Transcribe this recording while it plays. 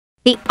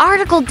The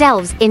article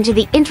delves into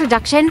the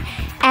introduction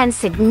and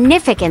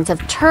significance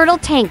of turtle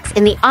tanks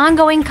in the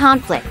ongoing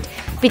conflict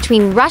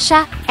between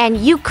Russia and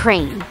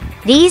Ukraine.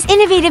 These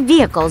innovative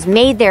vehicles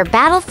made their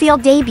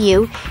battlefield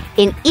debut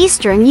in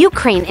eastern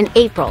Ukraine in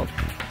April,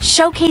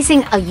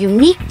 showcasing a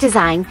unique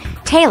design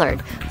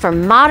tailored for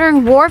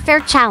modern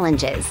warfare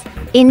challenges.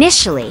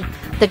 Initially,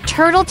 the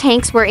turtle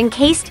tanks were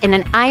encased in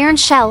an iron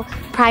shell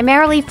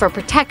primarily for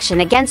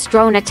protection against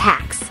drone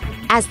attacks.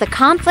 As the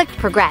conflict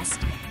progressed,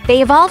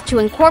 they evolved to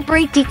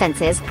incorporate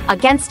defenses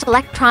against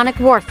electronic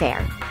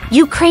warfare.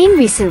 Ukraine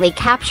recently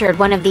captured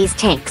one of these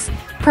tanks,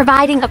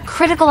 providing a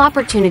critical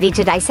opportunity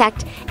to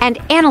dissect and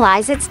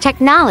analyze its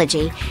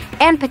technology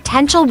and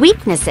potential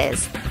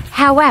weaknesses.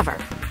 However,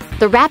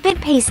 the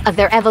rapid pace of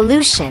their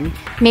evolution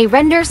may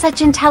render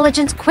such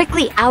intelligence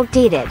quickly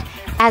outdated,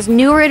 as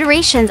newer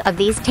iterations of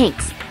these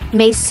tanks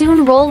may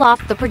soon roll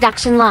off the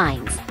production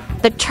lines.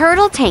 The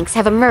turtle tanks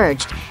have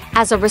emerged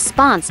as a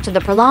response to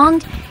the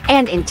prolonged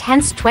and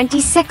intense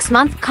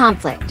 26-month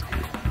conflict,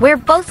 where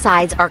both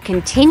sides are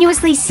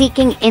continuously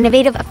seeking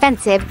innovative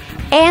offensive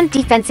and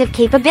defensive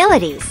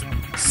capabilities,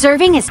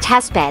 serving as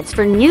testbeds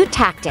for new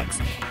tactics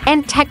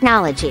and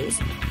technologies.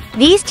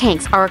 These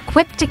tanks are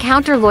equipped to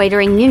counter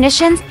loitering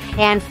munitions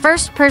and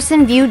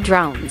first-person view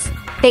drones.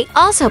 They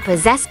also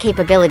possess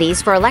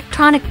capabilities for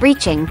electronic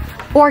breaching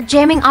or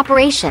jamming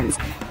operations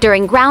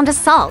during ground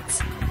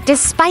assaults.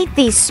 Despite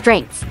these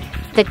strengths,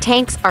 the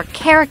tanks are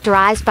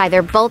characterized by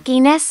their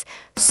bulkiness,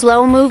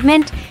 slow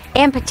movement,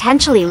 and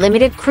potentially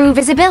limited crew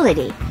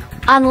visibility,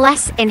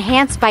 unless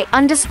enhanced by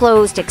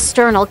undisclosed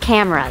external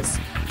cameras.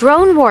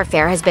 Drone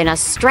warfare has been a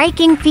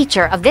striking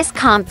feature of this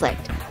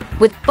conflict,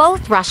 with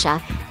both Russia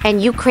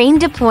and Ukraine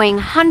deploying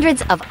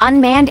hundreds of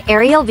unmanned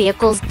aerial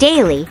vehicles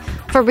daily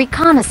for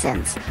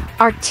reconnaissance,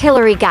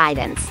 artillery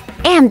guidance,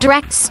 and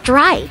direct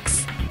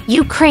strikes.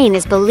 Ukraine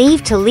is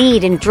believed to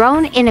lead in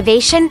drone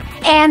innovation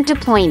and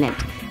deployment,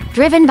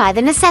 driven by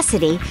the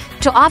necessity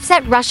to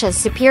offset Russia's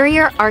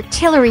superior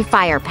artillery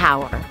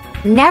firepower.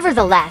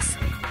 Nevertheless,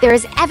 there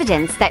is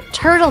evidence that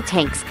turtle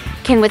tanks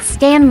can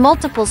withstand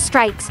multiple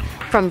strikes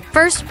from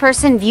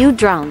first-person view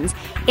drones,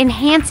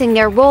 enhancing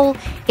their role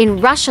in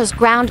Russia's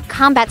ground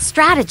combat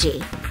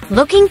strategy.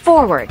 Looking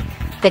forward,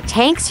 the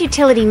tank's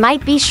utility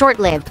might be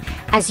short-lived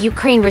as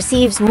Ukraine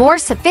receives more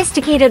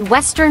sophisticated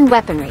Western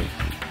weaponry,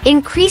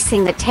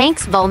 increasing the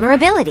tank's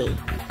vulnerability.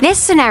 This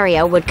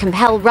scenario would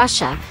compel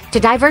Russia to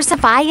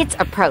diversify its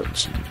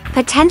approach.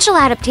 Potential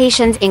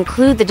adaptations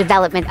include the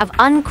development of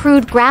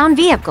uncrewed ground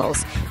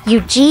vehicles,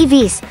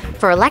 UGVs,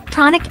 for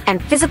electronic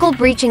and physical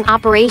breaching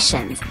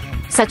operations,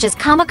 such as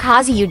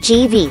kamikaze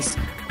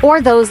UGVs,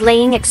 or those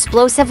laying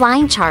explosive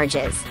line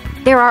charges.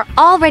 There are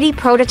already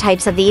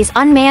prototypes of these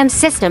unmanned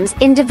systems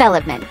in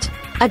development.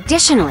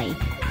 Additionally,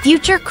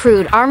 future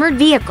crewed armored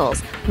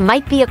vehicles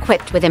might be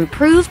equipped with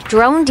improved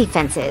drone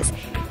defenses,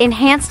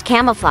 enhanced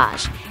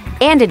camouflage,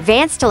 and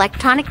advanced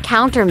electronic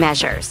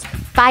countermeasures.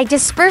 By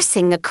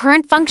dispersing the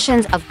current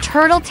functions of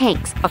turtle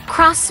tanks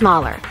across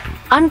smaller,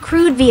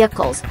 uncrewed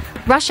vehicles,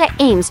 Russia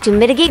aims to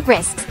mitigate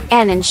risks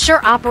and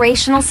ensure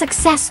operational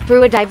success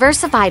through a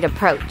diversified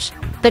approach.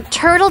 The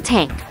turtle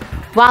tank,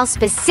 while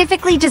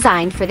specifically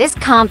designed for this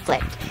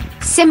conflict,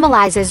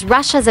 symbolizes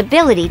Russia's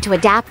ability to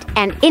adapt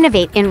and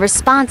innovate in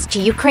response to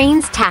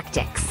Ukraine's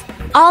tactics.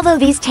 Although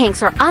these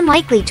tanks are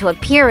unlikely to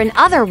appear in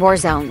other war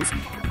zones,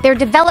 their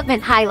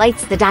development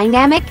highlights the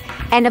dynamic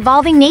and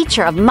evolving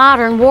nature of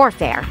modern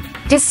warfare.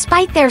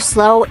 Despite their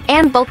slow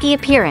and bulky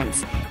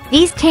appearance,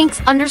 these tanks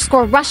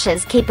underscore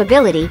Russia's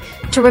capability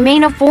to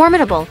remain a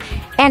formidable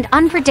and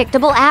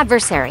unpredictable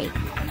adversary,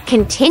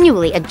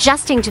 continually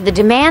adjusting to the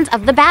demands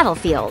of the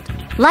battlefield.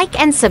 Like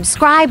and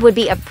subscribe would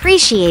be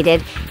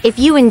appreciated if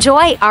you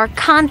enjoy our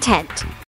content.